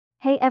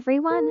Hey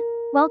everyone,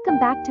 welcome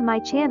back to my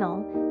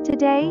channel.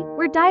 Today,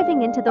 we're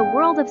diving into the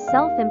world of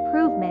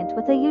self-improvement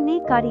with a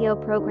unique audio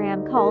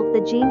program called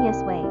the Genius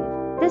Wave.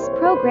 This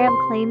program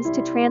claims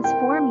to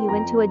transform you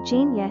into a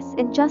genius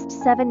in just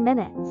 7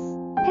 minutes.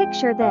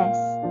 Picture this.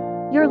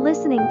 You're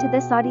listening to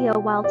this audio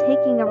while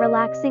taking a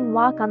relaxing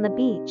walk on the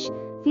beach,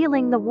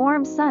 feeling the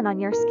warm sun on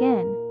your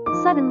skin.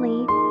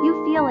 Suddenly,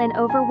 you feel an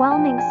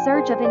overwhelming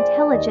surge of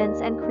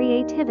intelligence and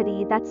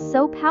creativity that's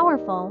so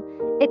powerful,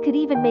 it could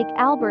even make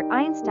Albert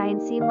Einstein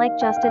seem like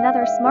just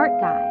another smart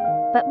guy.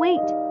 But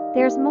wait,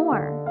 there's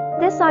more.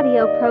 This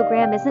audio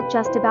program isn't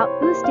just about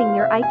boosting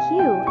your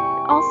IQ,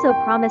 it also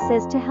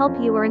promises to help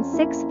you earn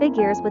 6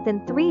 figures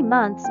within 3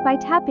 months by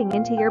tapping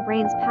into your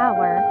brain's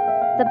power.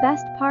 The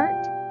best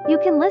part? You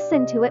can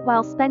listen to it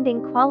while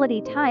spending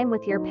quality time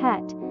with your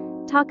pet.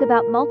 Talk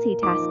about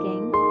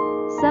multitasking.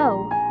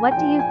 So, what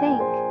do you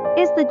think?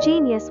 Is the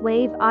Genius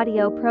Wave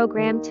audio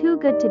program too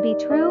good to be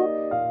true?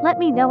 Let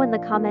me know in the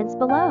comments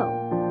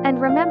below. And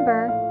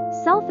remember,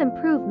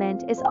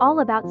 self-improvement is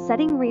all about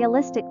setting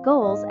realistic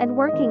goals and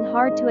working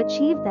hard to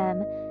achieve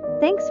them.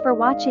 Thanks for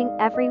watching,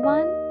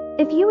 everyone.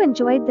 If you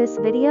enjoyed this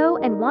video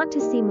and want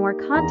to see more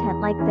content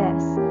like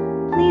this,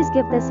 please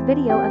give this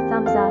video a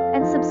thumbs up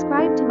and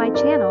subscribe to my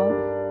channel.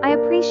 I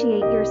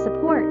appreciate your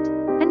support.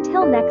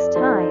 Until next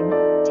time,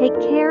 take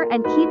care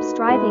and keep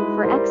striving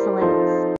for excellence.